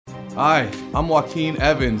Hi, I'm Joaquin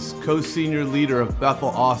Evans, co-senior leader of Bethel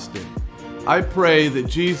Austin. I pray that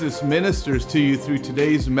Jesus ministers to you through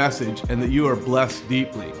today's message and that you are blessed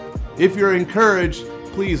deeply. If you're encouraged,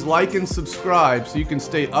 please like and subscribe so you can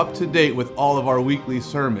stay up to date with all of our weekly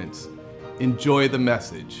sermons. Enjoy the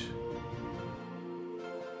message.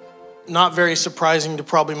 Not very surprising to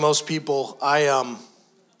probably most people, I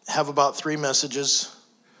have about 3 messages.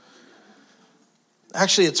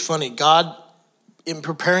 Actually, it's funny. God, in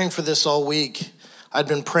preparing for this all week, I'd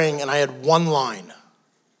been praying and I had one line.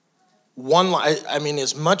 I mean,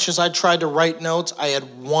 as much as I tried to write notes, I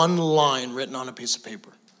had one line written on a piece of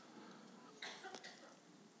paper.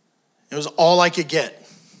 It was all I could get.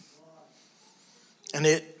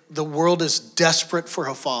 And the world is desperate for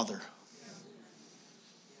a father.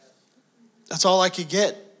 That's all I could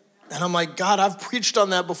get. And I'm like, God, I've preached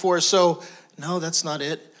on that before, so no, that's not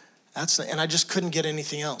it. And I just couldn't get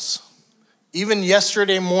anything else. Even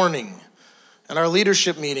yesterday morning at our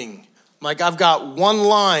leadership meeting, I'm like, I've got one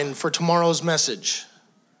line for tomorrow's message.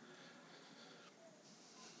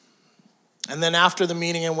 And then after the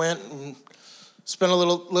meeting, I went and spent a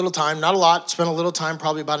little time, not a lot, spent a little time,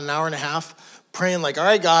 probably about an hour and a half, praying like, all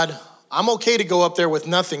right, God, I'm okay to go up there with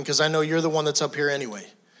nothing because I know you're the one that's up here anyway.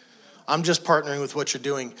 I'm just partnering with what you're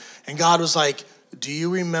doing. And God was like, do you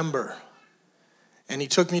remember? And he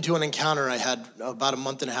took me to an encounter I had about a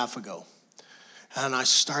month and a half ago. And I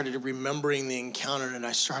started remembering the encounter and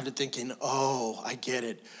I started thinking, oh, I get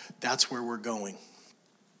it. That's where we're going.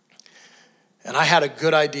 And I had a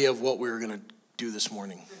good idea of what we were going to do this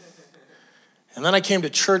morning. And then I came to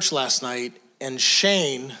church last night and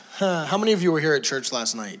Shane, how many of you were here at church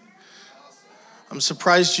last night? I'm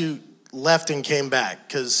surprised you left and came back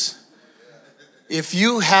because if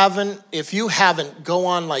you haven't, go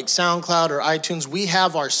on like SoundCloud or iTunes. We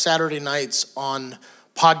have our Saturday nights on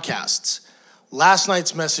podcasts. Last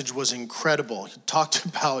night's message was incredible. He talked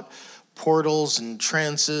about portals and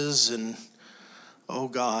trances and, oh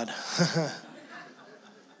God.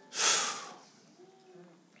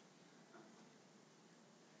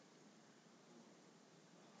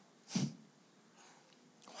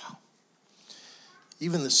 Wow.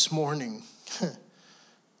 Even this morning,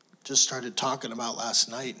 just started talking about last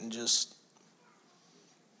night and just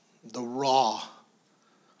the raw,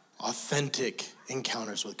 authentic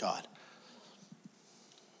encounters with God.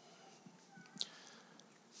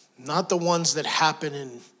 Not the ones that happen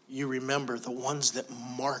and you remember, the ones that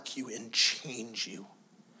mark you and change you.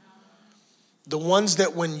 The ones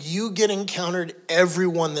that when you get encountered,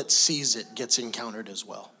 everyone that sees it gets encountered as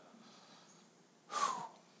well. Whew,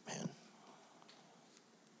 man.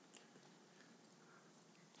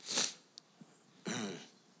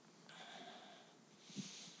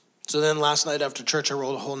 So then last night after church, I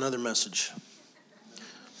wrote a whole nother message.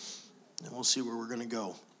 And we'll see where we're going to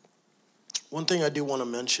go. One thing I do want to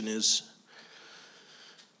mention is,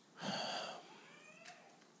 I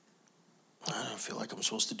don't feel like I'm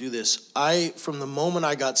supposed to do this. From the moment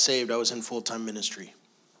I got saved, I was in full-time ministry.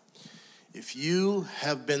 If you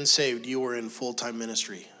have been saved, you are in full-time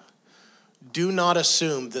ministry. Do not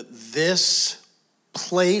assume that this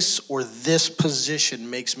place or this position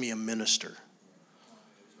makes me a minister.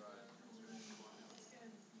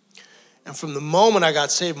 And from the moment I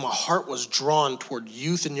got saved, my heart was drawn toward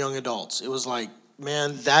youth and young adults. It was like,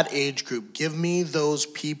 man, that age group, give me those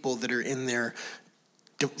people that are in their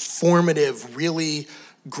formative, really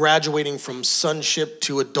graduating from sonship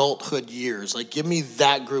to adulthood years. Like, give me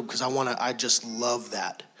that group because I just love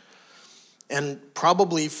that. And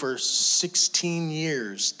probably for 16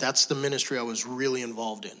 years, that's the ministry I was really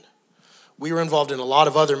involved in. We were involved in a lot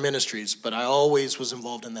of other ministries, but I always was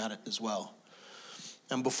involved in that as well.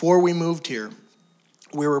 And before we moved here,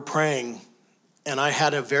 we were praying, and I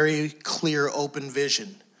had a very clear, open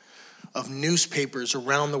vision of newspapers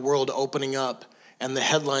around the world opening up, and the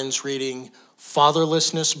headlines reading,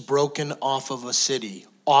 "Fatherlessness broken off of a city.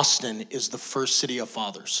 Austin is the first city of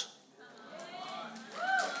fathers."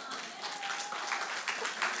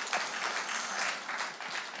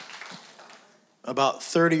 About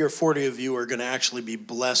 30 or 40 of you are going to actually be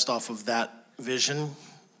blessed off of that vision.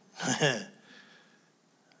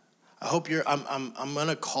 I hope I'm going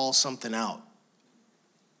to call something out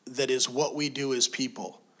that is what we do as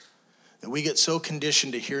people. That we get so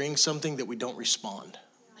conditioned to hearing something that we don't respond.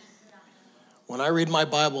 When I read my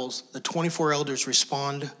Bibles, the 24 elders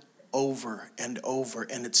respond over and over,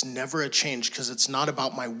 and it's never a change because it's not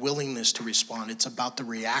about my willingness to respond. It's about the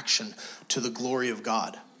reaction to the glory of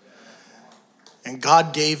God. And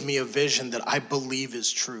God gave me a vision that I believe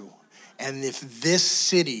is true. And if this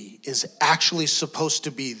city is actually supposed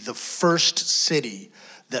to be the first city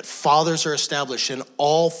that fathers are established and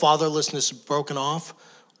all fatherlessness is broken off,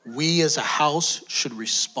 we as a house should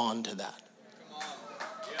respond to that.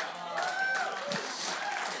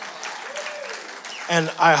 And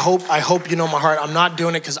I hope you know my heart. I'm not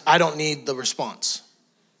doing it because I don't need the response.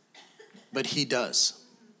 But he does.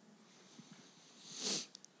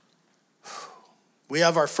 We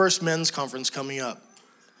have our first men's conference coming up.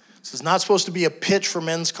 This is not supposed to be a pitch for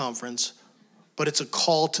men's conference, but it's a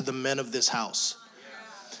call to the men of this house.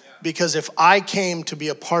 Because if I came to be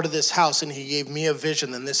a part of this house and he gave me a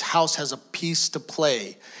vision, then this house has a piece to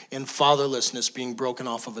play in fatherlessness being broken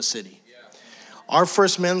off of a city. Our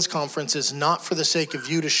first men's conference is not for the sake of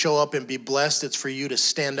you to show up and be blessed. It's for you to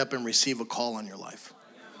stand up and receive a call on your life.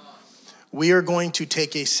 We are going to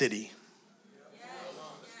take a city.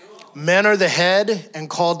 Men are the head and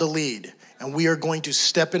called to lead. And we are going to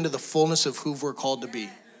step into the fullness of who we're called to be.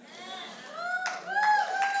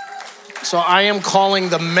 So I am calling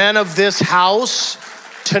the men of this house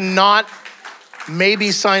to not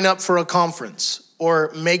maybe sign up for a conference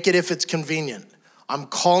or make it if it's convenient. I'm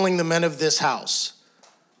calling the men of this house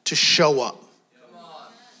to show up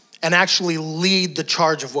and actually lead the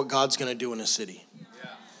charge of what God's going to do in a city.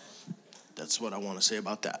 That's what I want to say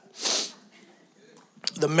about that.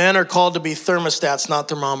 The men are called to be thermostats, not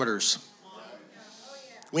thermometers.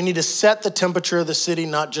 We need to set the temperature of the city,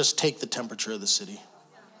 not just take the temperature of the city.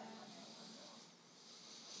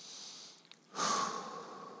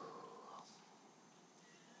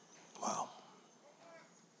 Wow.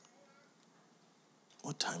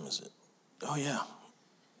 What time is it? Oh, yeah.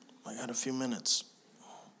 I got a few minutes.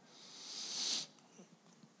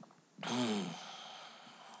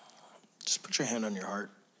 Just put your hand on your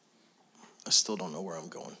heart. I still don't know where I'm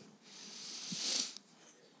going.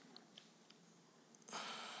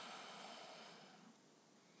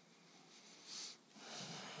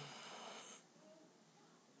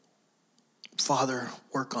 Father,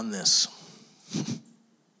 work on this.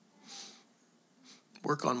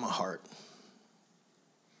 Work on my heart.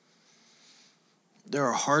 There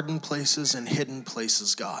are hardened places and hidden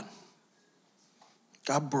places, God.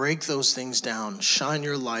 God, break those things down. Shine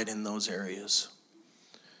your light in those areas.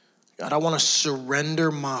 God, I want to surrender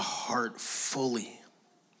my heart fully.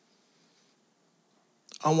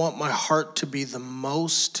 I want my heart to be the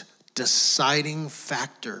most deciding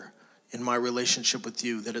factor in my relationship with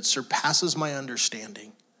you, that it surpasses my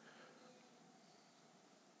understanding.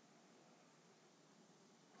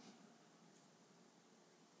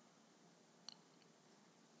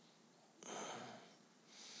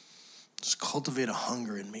 Just cultivate a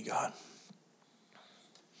hunger in me, God.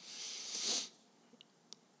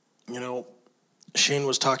 You know, Shane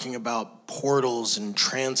was talking about portals and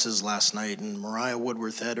trances last night, and Mariah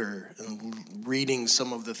Woodworth-Etter, and reading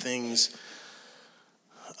some of the things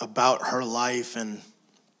about her life. And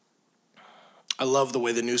I love the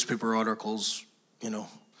way the newspaper articles,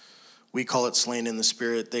 we call it slain in the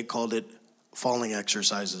spirit. They called it falling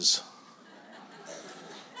exercises.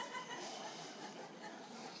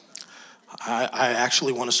 I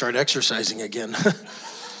actually want to start exercising again.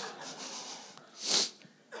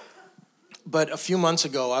 But a few months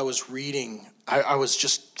ago, I was reading, there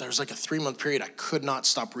was like a 3-month period, I could not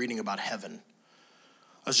stop reading about heaven.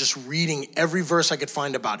 I was just reading every verse I could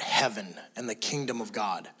find about heaven and the kingdom of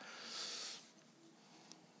God.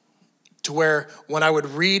 To where when I would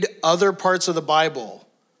read other parts of the Bible,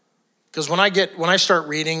 because when I start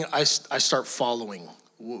reading, I start following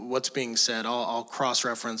what's being said. I'll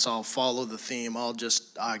cross-reference, I'll follow the theme,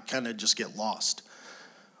 I kind of just get lost.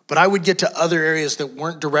 But I would get to other areas that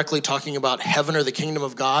weren't directly talking about heaven or the kingdom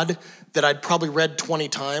of God that I'd probably read 20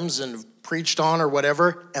 times and preached on or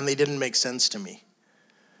whatever, and they didn't make sense to me.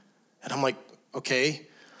 And I'm like, okay.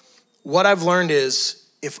 What I've learned is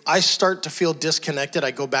if I start to feel disconnected,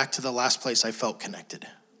 I go back to the last place I felt connected.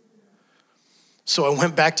 So I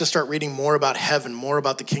went back to start reading more about heaven, more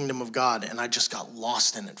about the kingdom of God, and I just got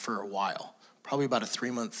lost in it for a while, probably about a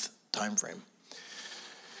 3-month time frame.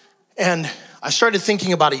 And I started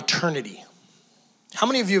thinking about eternity. How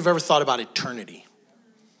many of you have ever thought about eternity?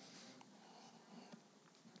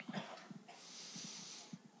 It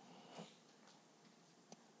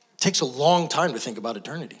takes a long time to think about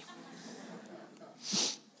eternity.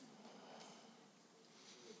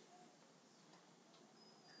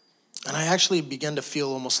 And I actually began to feel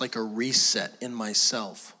almost like a reset in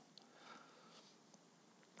myself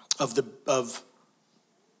of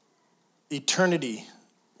eternity.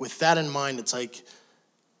 With that in mind, it's like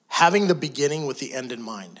having the beginning with the end in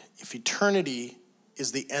mind. If eternity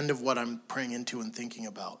is the end of what I'm praying into and thinking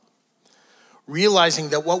about, realizing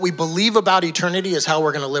that what we believe about eternity is how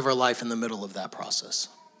we're going to live our life in the middle of that process.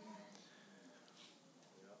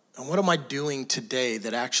 And what am I doing today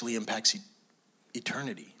that actually impacts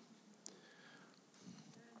eternity?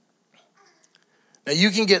 Now,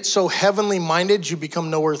 you can get so heavenly minded, you become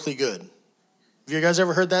no earthly good. Have you guys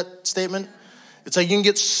ever heard that statement? It's like you can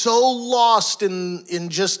get so lost in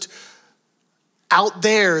just out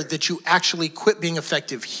there that you actually quit being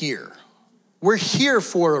effective here. We're here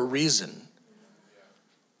for a reason.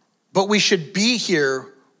 But we should be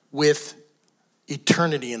here with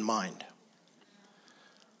eternity in mind.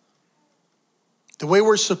 The way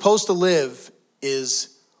we're supposed to live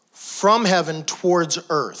is from heaven towards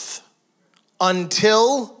earth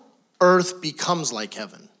until earth becomes like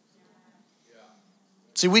heaven.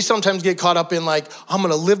 See, we sometimes get caught up in like, I'm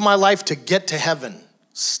going to live my life to get to heaven.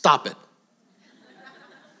 Stop it.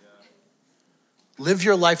 Live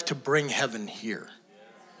your life to bring heaven here.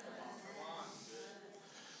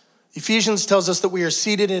 Ephesians tells us that we are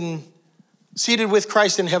seated with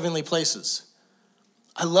Christ in heavenly places.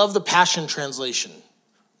 I love the Passion Translation.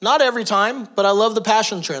 Not every time, but I love the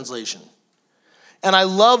Passion Translation. And I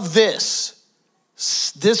love this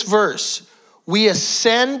verse. We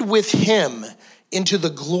ascend with him into the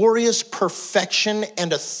glorious perfection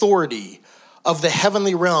and authority of the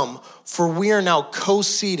heavenly realm, for we are now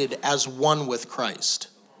co-seated as one with Christ.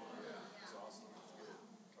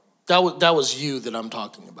 That was you that I'm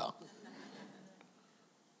talking about.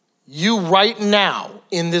 You right now,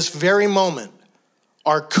 in this very moment,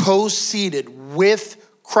 are co-seated with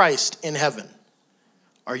Christ in heaven.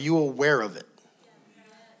 Are you aware of it?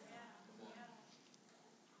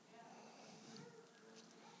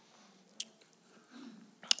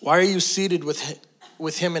 Why are you seated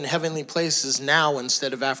with him in heavenly places now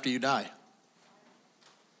instead of after you die?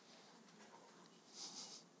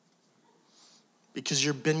 Because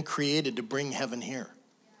you've been created to bring heaven here.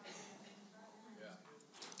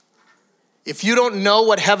 If you don't know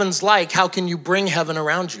what heaven's like, how can you bring heaven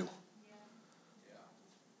around you?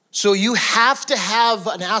 So you have to have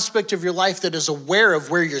an aspect of your life that is aware of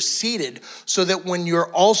where you're seated, so that when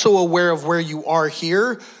you're also aware of where you are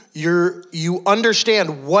here, you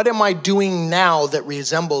understand, what am I doing now that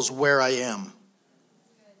resembles where I am?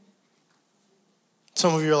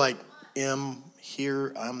 Some of you are like, I'm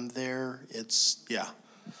here, I'm there. Yeah.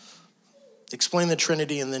 Explain the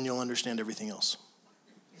Trinity and then you'll understand everything else.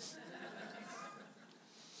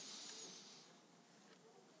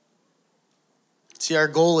 See, our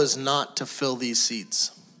goal is not to fill these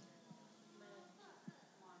seats.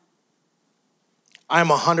 I'm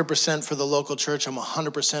 100% for the local church. I'm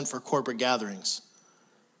 100% for corporate gatherings.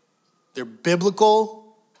 They're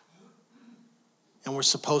biblical, and we're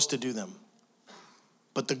supposed to do them.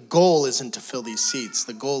 But the goal isn't to fill these seats.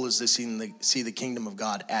 The goal is to see the kingdom of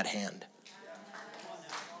God at hand.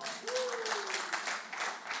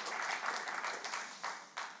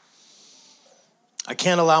 I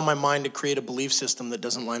can't allow my mind to create a belief system that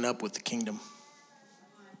doesn't line up with the kingdom.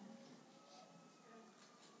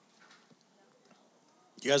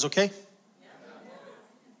 You guys okay?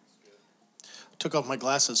 I took off my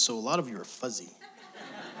glasses, so a lot of you are fuzzy.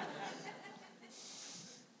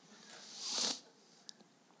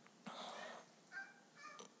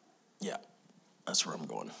 Yeah, that's where I'm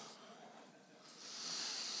going.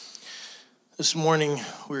 This morning,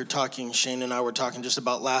 Shane and I were talking just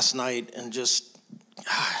about last night, and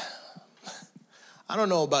I don't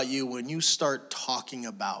know about you, when you start talking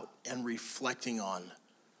about and reflecting on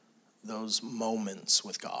those moments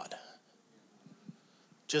with God,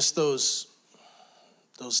 just those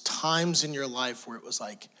times in your life where it was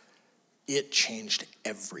like, it changed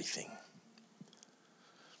everything.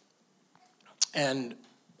 And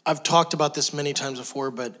I've talked about this many times before,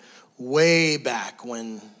 but way back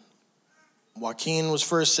when Joaquin was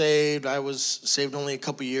first saved, I was saved only a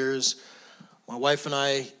couple years. My wife and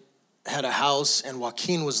I had a house, and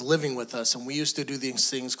Joaquin was living with us, and we used to do these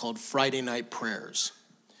things called Friday night prayers.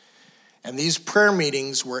 And these prayer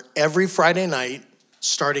meetings were every Friday night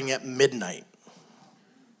starting at midnight.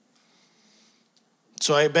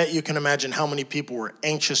 So I bet you can imagine how many people were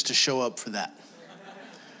anxious to show up for that,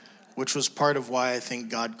 which was part of why I think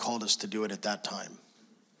God called us to do it at that time.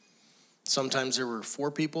 Sometimes there were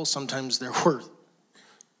 4 people, sometimes there were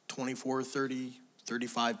 24, 30,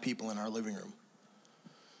 35 people in our living room.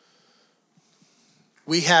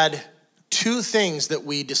 We had 2 things that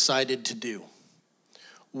we decided to do.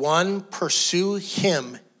 1, pursue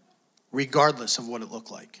him regardless of what it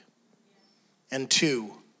looked like. And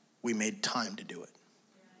 2, we made time to do it.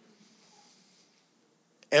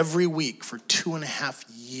 Every week for 2.5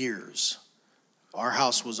 years, our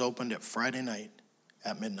house was opened at Friday night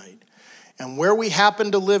at midnight. And where we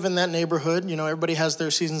happen to live in that neighborhood, everybody has their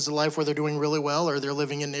seasons of life where they're doing really well, or they're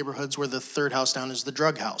living in neighborhoods where the third house down is the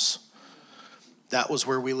drug house. That was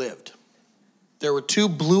where we lived. There were 2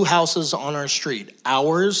 blue houses on our street,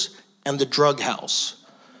 ours and the drug house.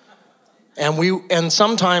 And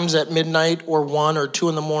sometimes at midnight or 1 or 2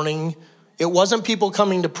 in the morning, it wasn't people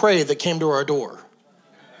coming to pray that came to our door.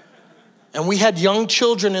 And we had young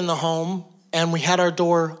children in the home, and we had our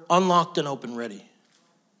door unlocked and open ready.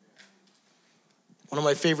 One of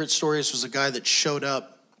my favorite stories was a guy that showed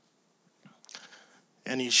up.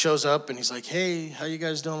 And he shows up and he's like, hey, how you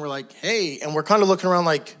guys doing? We're like, hey. And we're kind of looking around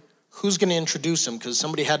like, who's going to introduce him? Because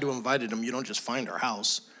somebody had to invite him. You don't just find our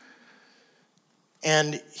house.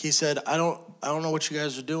 And he said, I don't know what you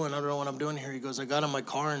guys are doing. I don't know what I'm doing here. He goes, I got in my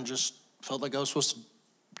car and just felt like I was supposed to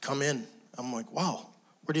come in. I'm like, wow,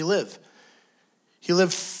 where do you live? He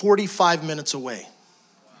lived 45 minutes away.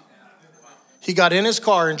 He got in his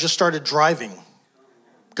car and just started driving.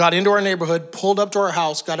 Got into our neighborhood, pulled up to our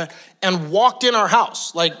house, and walked in our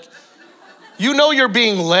house. Like, you're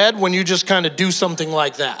being led when you just kind of do something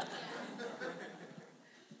like that.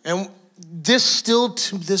 And this still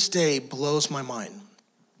to this day blows my mind.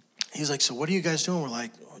 He's like, so what are you guys doing? We're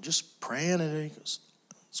like, just praying. And he goes,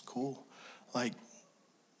 it's cool. Like,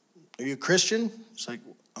 are you a Christian? It's like,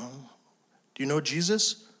 do you know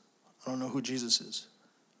Jesus? I don't know who Jesus is.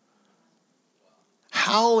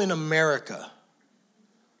 How in America,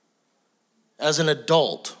 as an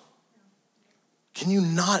adult, can you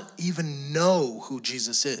not even know who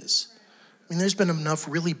Jesus is? I mean, there's been enough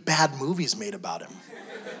really bad movies made about him.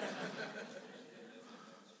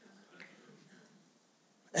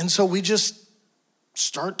 And so we just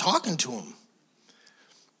start talking to him.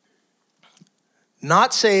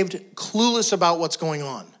 Not saved, clueless about what's going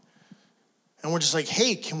on. And we're just like,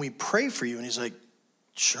 hey, can we pray for you? And he's like,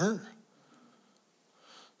 sure.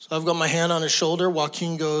 So I've got my hand on his shoulder.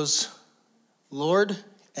 Joaquin goes, Lord,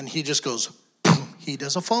 and he just goes, boom. He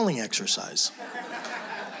does a falling exercise.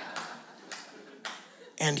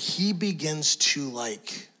 And he begins to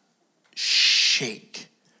shake.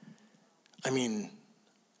 I mean,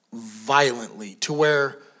 violently, to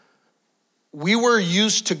where we were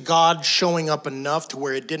used to God showing up enough to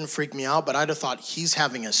where it didn't freak me out, but I'd have thought he's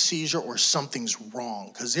having a seizure or something's wrong,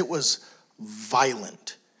 because it was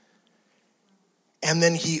violent. And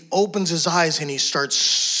then he opens his eyes and he starts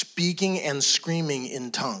speaking and screaming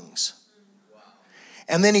in tongues.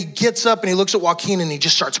 And then he gets up and he looks at Joaquin and he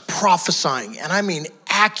just starts prophesying. And I mean,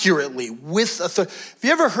 accurately, with authority. Have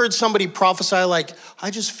you ever heard somebody prophesy like,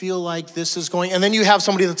 I just feel like this is going, and then you have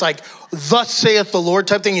somebody that's like, thus saith the Lord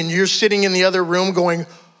type thing, and you're sitting in the other room going,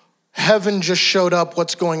 heaven just showed up,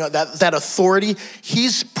 what's going on? That authority,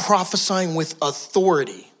 he's prophesying with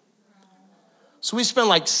authority. So we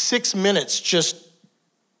spent 6 minutes just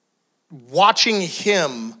watching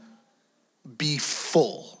him be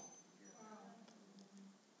full.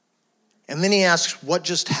 And then he asks, what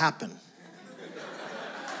just happened?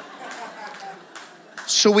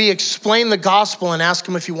 So we explain the gospel and ask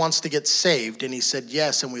him if he wants to get saved. And he said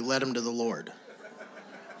yes, and we led him to the Lord.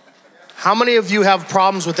 How many of you have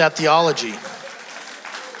problems with that theology?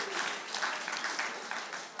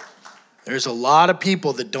 There's a lot of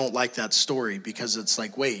people that don't like that story, because it's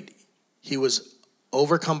like, wait, he was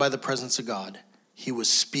overcome by the presence of God. He was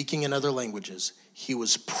speaking in other languages. He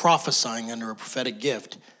was prophesying under a prophetic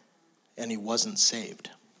gift, and he wasn't saved.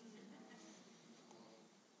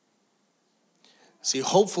 See,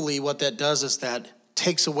 hopefully what that does is that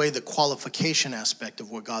takes away the qualification aspect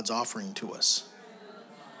of what God's offering to us.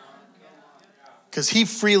 Because he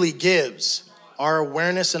freely gives. Our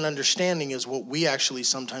awareness and understanding is what we actually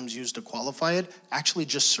sometimes use to qualify it. Actually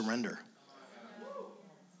just surrender.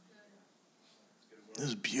 This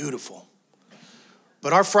is beautiful.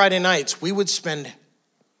 But our Friday nights, we would spend,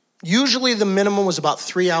 usually the minimum was about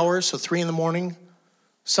 3 hours, so 3 in the morning,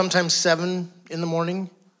 sometimes 7 in the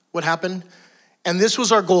morning would happen. And this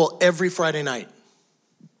was our goal every Friday night.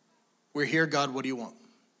 We're here, God, what do you want?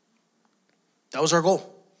 That was our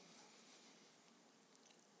goal.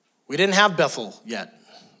 We didn't have Bethel yet.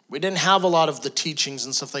 We didn't have a lot of the teachings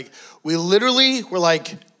and stuff like that. We literally were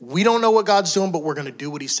like, we don't know what God's doing, but we're going to do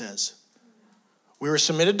what he says. We were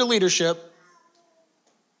submitted to leadership,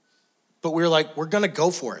 but we were like, we're going to go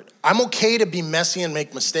for it. I'm okay to be messy and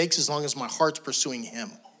make mistakes as long as my heart's pursuing him.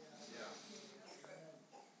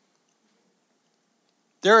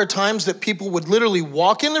 There are times that people would literally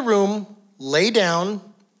walk in the room, lay down,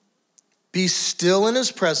 be still in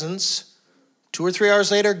his presence, 2 or 3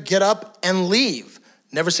 hours later, get up and leave.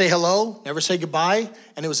 Never say hello, never say goodbye,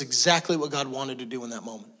 and it was exactly what God wanted to do in that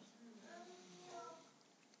moment.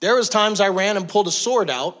 There was times I ran and pulled a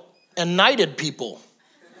sword out and knighted people.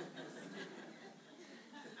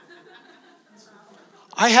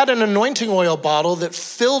 I had an anointing oil bottle that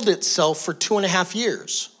filled itself for 2.5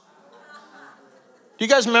 years. Do you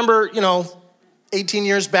guys remember, 18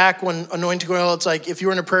 years back when anointing oil, it's like if you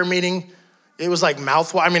were in a prayer meeting, it was like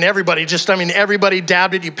mouthwash. Everybody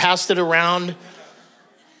dabbed it, you passed it around.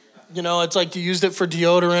 It's like you used it for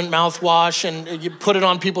deodorant, mouthwash, and you put it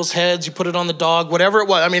on people's heads, you put it on the dog, whatever it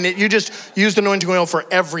was. You just used anointing oil for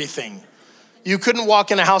everything. You couldn't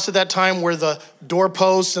walk in a house at that time where the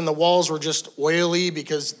doorposts and the walls were just oily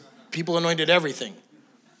because people anointed everything.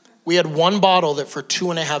 We had one bottle that for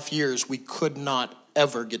 2.5 years, we could not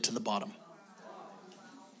ever get to the bottom.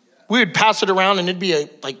 We would pass it around and it'd be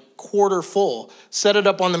quarter full. Set it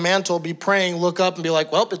up on the mantle, be praying, look up and be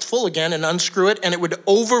like, well, it's full again, and unscrew it, and it would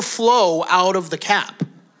overflow out of the cap.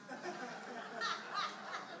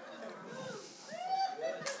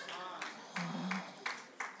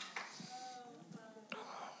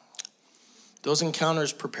 Those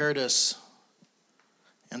encounters prepared us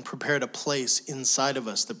and prepared a place inside of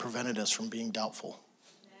us that prevented us from being doubtful.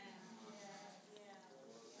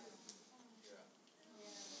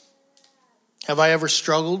 Have I ever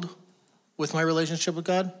struggled with my relationship with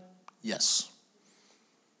God? Yes.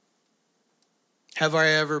 Have I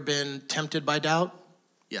ever been tempted by doubt?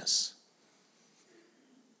 Yes.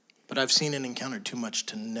 But I've seen and encountered too much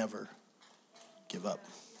to never give up.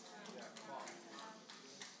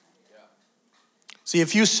 See,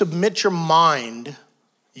 if you submit your mind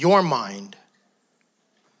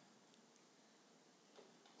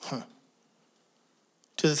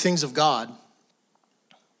to the things of God,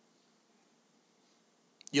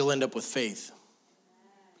 you'll end up with faith.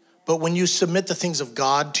 But when you submit the things of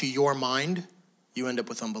God to your mind, you end up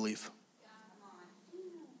with unbelief.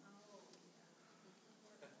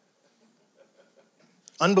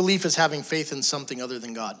 Unbelief is having faith in something other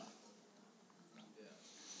than God.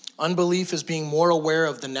 Unbelief is being more aware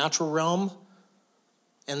of the natural realm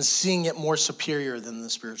and seeing it more superior than the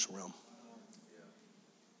spiritual realm.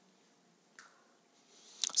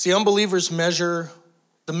 See, unbelievers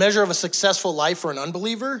the measure of a successful life for an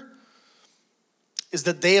unbeliever is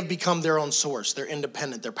that they have become their own source. They're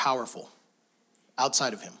independent, they're powerful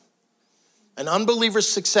outside of him. An unbeliever's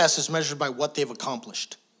success is measured by what they've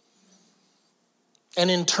accomplished.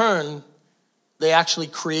 And in turn, they actually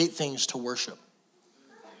create things to worship.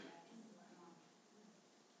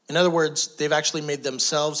 In other words, they've actually made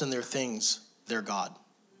themselves and their things their God.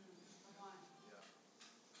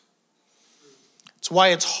 It's why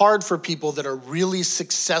it's hard for people that are really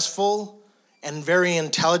successful and very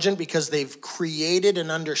intelligent because they've created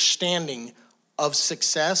an understanding of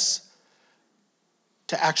success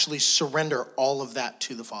to actually surrender all of that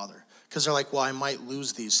to the Father. Because they're like, well, I might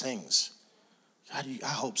lose these things. God, I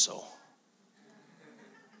hope so.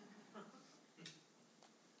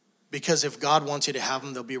 Because if God wants you to have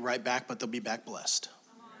them, they'll be right back, but they'll be back blessed.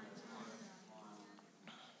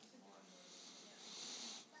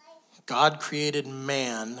 God created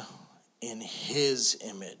man in his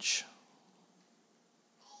image.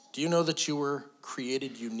 Do you know that you were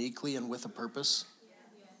created uniquely and with a purpose?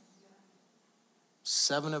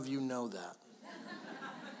 7 of you know that.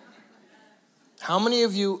 How many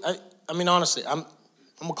of you, honestly, I'm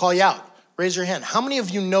going to call you out. Raise your hand. How many of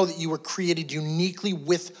you know that you were created uniquely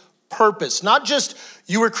with purpose? Not just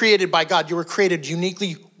you were created by God, you were created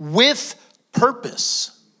uniquely with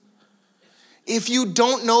purpose. If you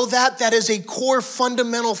don't know that, that is a core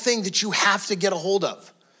fundamental thing that you have to get a hold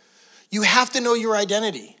of. You have to know your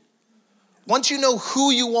identity. Once you know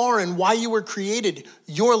who you are and why you were created,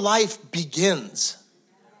 your life begins.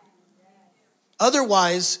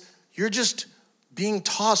 Otherwise, you're just being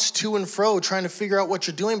tossed to and fro trying to figure out what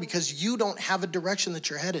you're doing because you don't have a direction that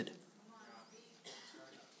you're headed.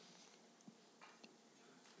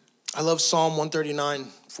 I love Psalm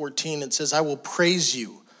 139:14. It says, I will praise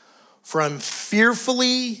you, for I'm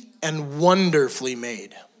fearfully and wonderfully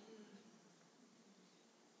made.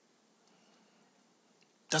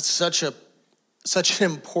 That's such an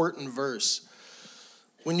important verse.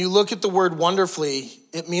 When you look at the word wonderfully,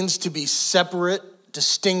 it means to be separate,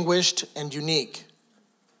 distinguished, and unique.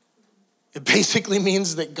 It basically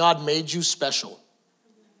means that God made you special.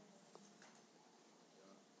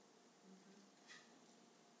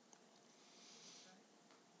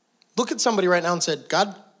 Look at somebody right now and said,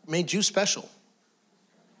 God made you special.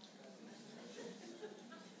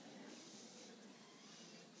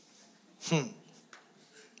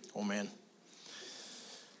 Oh man.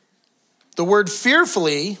 The word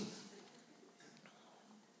fearfully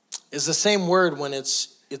is the same word when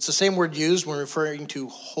it's the same word used when referring to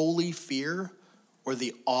holy fear or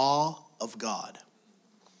the awe of God.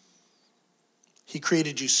 He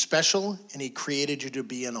created you special, and he created you to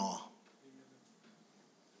be in awe.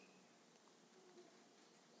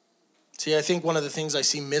 See, I think one of the things I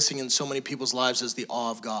see missing in so many people's lives is the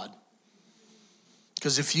awe of God.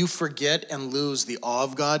 Because if you forget and lose the awe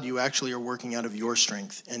of God, you actually are working out of your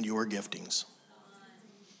strength and your giftings.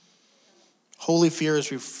 Holy fear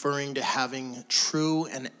is referring to having true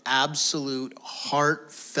and absolute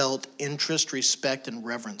heartfelt interest, respect, and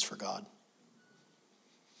reverence for God.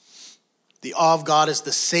 The awe of God is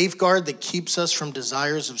the safeguard that keeps us from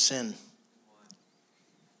desires of sin.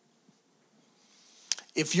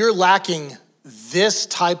 If you're lacking this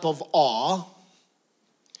type of awe,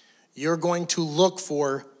 you're going to look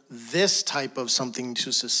for this type of something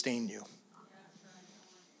to sustain you.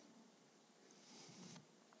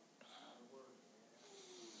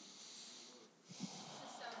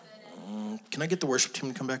 Can I get the worship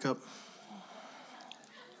team to come back up?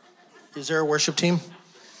 Is there a worship team?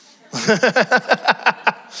 I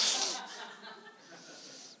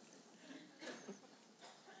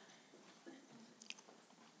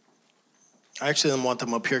actually don't want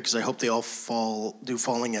them up here because I hope they all do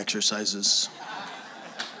falling exercises.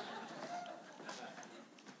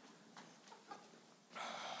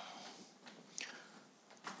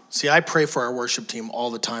 See, I pray for our worship team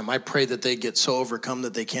all the time. I pray that they get so overcome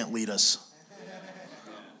that they can't lead us,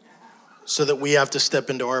 so that we have to step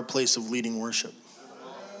into our place of leading worship.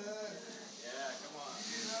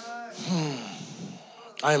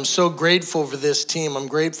 I am so grateful for this team. I'm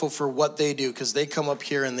grateful for what they do because they come up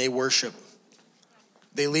here and they worship.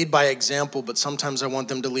 They lead by example, but sometimes I want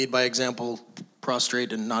them to lead by example,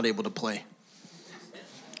 prostrate and not able to play.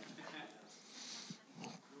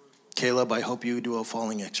 Caleb, I hope you do a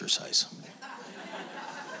falling exercise.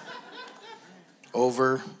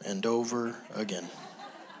 Over and over again.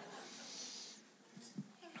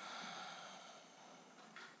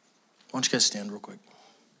 Why don't you guys stand real quick?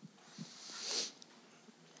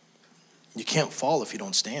 You can't fall if you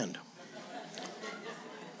don't stand.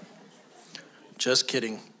 Just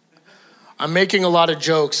kidding. I'm making a lot of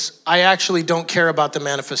jokes. I actually don't care about the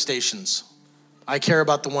manifestations. I care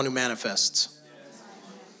about the one who manifests.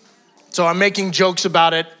 So I'm making jokes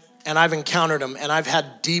about it, and I've encountered them, and I've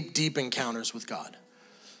had deep, deep encounters with God.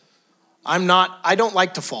 I don't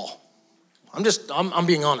like to fall. I'm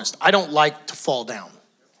being honest. I don't like to fall down.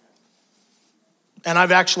 And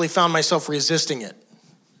I've actually found myself resisting it.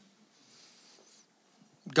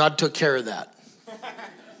 God took care of that.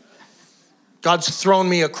 God's thrown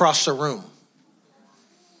me across the room.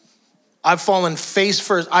 I've fallen face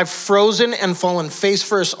first. I've frozen and fallen face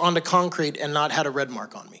first onto concrete and not had a red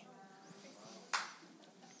mark on me.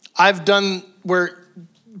 I've done where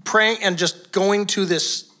praying and just going to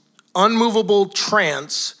this unmovable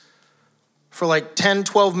trance for like 10,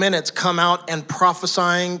 12 minutes, come out and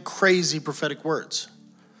prophesying crazy prophetic words.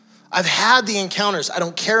 I've had the encounters. I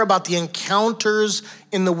don't care about the encounters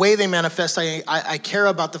in the way they manifest. I care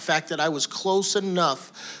about the fact that I was close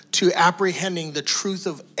enough to apprehending the truth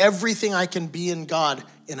of everything I can be in God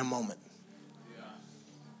in a moment.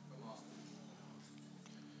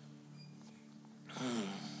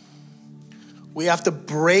 We have to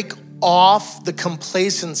break off the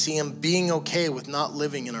complacency and being okay with not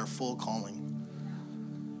living in our full calling.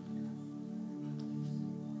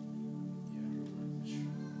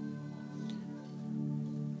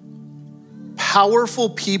 Powerful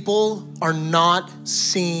people are not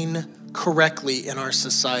seen correctly in our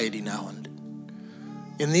society now.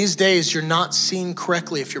 In these days, you're not seen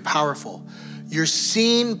correctly if you're powerful. You're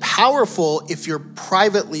seen powerful if you're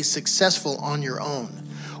privately successful on your own.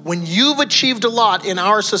 When you've achieved a lot in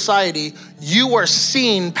our society, you are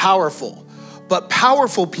seen powerful. But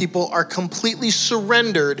powerful people are completely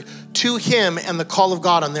surrendered to Him and the call of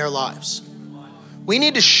God on their lives. We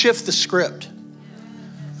need to shift the script.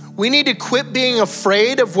 We need to quit being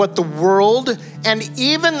afraid of what the world and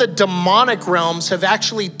even the demonic realms have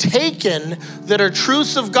actually taken that are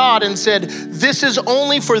truths of God and said, this is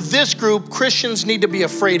only for this group. Christians need to be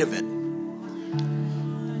afraid of it.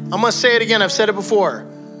 I'm going to say it again. I've said it before.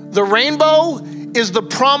 The rainbow is the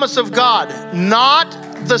promise of God, not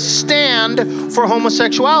the stand for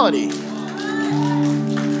homosexuality.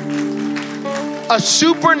 A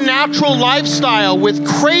supernatural lifestyle with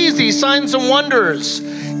crazy signs and wonders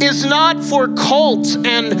is not for cults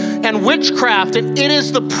and witchcraft. It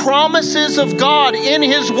is the promises of God in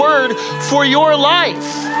His Word for your life.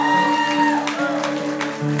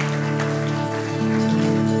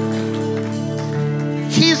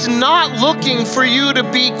 He's not looking for you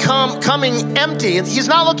to coming empty. He's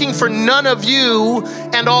not looking for none of you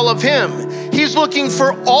and all of Him. He's looking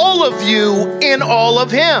for all of you in all of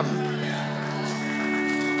Him.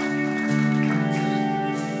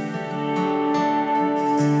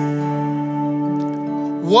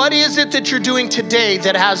 What is it that you're doing today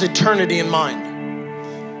that has eternity in mind?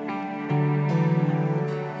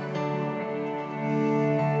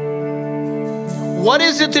 What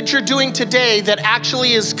is it that you're doing today that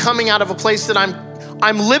actually is coming out of a place that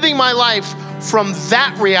I'm living my life from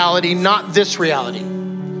that reality, not this reality?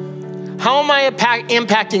 How am I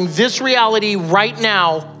impacting this reality right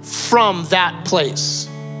now from that place?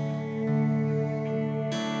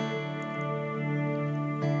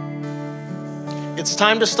 It's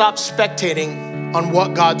time to stop spectating on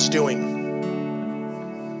what God's doing.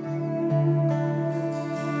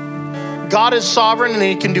 God is sovereign and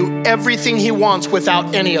he can do everything he wants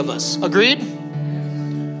without any of us. Agreed?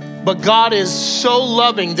 But God is so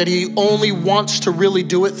loving that he only wants to really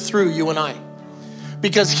do it through you and I.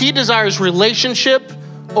 Because he desires relationship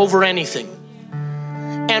over anything.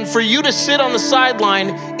 And for you to sit on the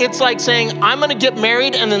sideline, it's like saying, I'm gonna get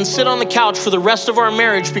married and then sit on the couch for the rest of our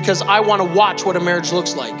marriage because I wanna watch what a marriage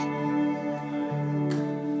looks like.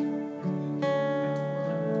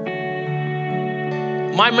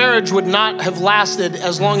 My marriage would not have lasted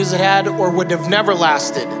as long as it had, or would have never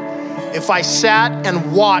lasted, if I sat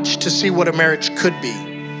and watched to see what a marriage could be.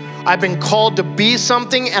 I've been called to be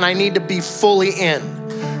something and I need to be fully in.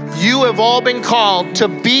 You have all been called to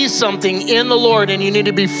be something in the Lord and you need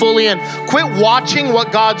to be fully in. Quit watching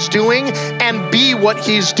what God's doing and be what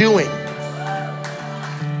he's doing.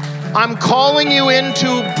 I'm calling you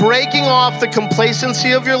into breaking off the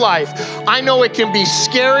complacency of your life. I know it can be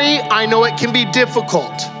scary. I know it can be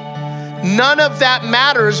difficult. None of that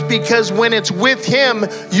matters because when it's with him,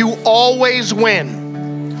 you always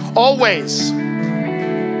win. Always.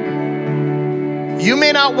 You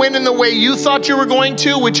may not win in the way you thought you were going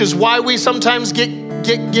to, which is why we sometimes get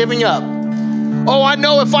giving up. Oh, I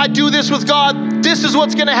know if I do this with God, this is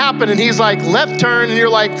what's gonna happen. And he's like, left turn. And you're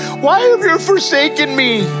like, why have you forsaken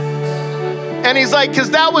me? And he's like,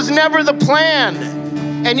 because that was never the plan.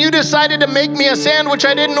 And you decided to make me a sandwich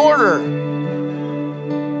I didn't order.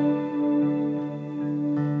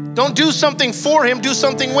 Don't do something for him, do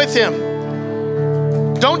something with him.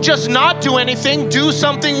 Don't just not do anything, do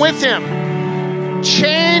something with him.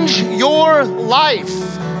 Change your life.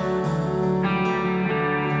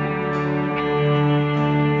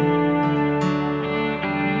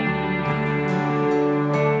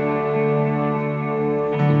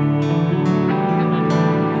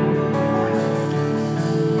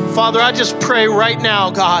 Father, I just pray right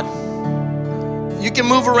now, God. You can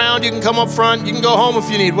move around, you can come up front, you can go home if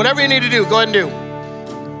you need. Whatever you need to do, go ahead and do.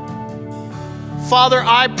 Father,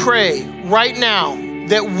 I pray right now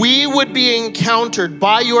that we would be encountered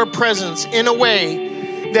by your presence in a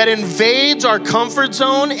way that invades our comfort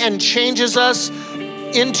zone and changes us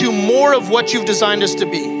into more of what you've designed us to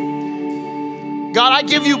be. God, I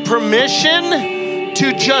give you permission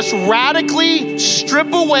to just radically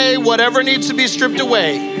strip away whatever needs to be stripped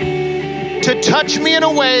away, to touch me in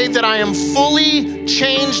a way that I am fully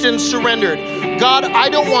changed and surrendered. God, I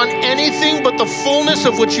don't want anything but the fullness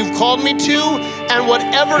of what you've called me to, and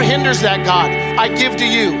whatever hinders that, God, I give to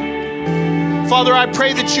you. Father, I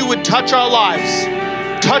pray that you would touch our lives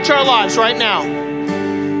right now,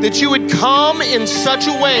 that you would come in such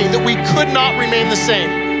a way that we could not remain the same.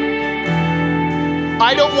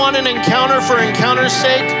 I don't want an encounter for encounter's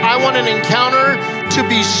sake. I want an encounter to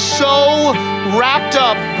be so wrapped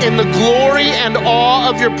up in the glory and awe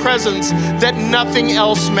of your presence that nothing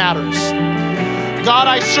else matters. God,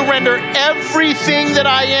 I surrender everything that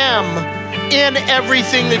I am in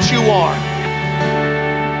everything that you are.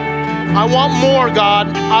 I want more,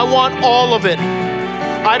 God. I want all of it.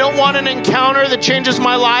 I don't want an encounter that changes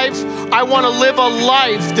my life. I want to live a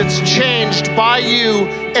life that's changed by you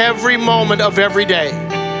every moment of every day.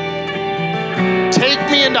 Take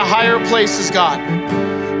me into higher places, God.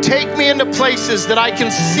 Take me into places that I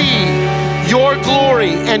can see your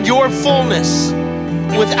glory and your fullness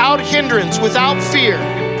without hindrance, without fear.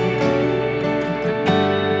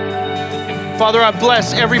 Father, I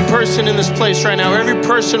bless every person in this place right now, every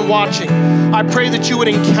person watching. I pray that you would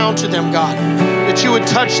encounter them, God, that you would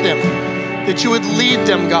touch them, that you would lead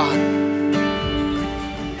them, God.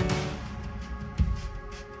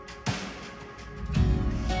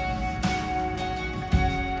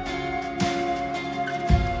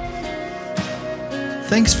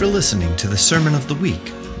 Thanks for listening to the Sermon of the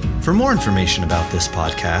Week. For more information about this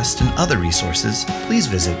podcast and other resources, please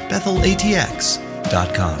visit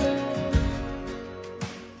bethelatx.com.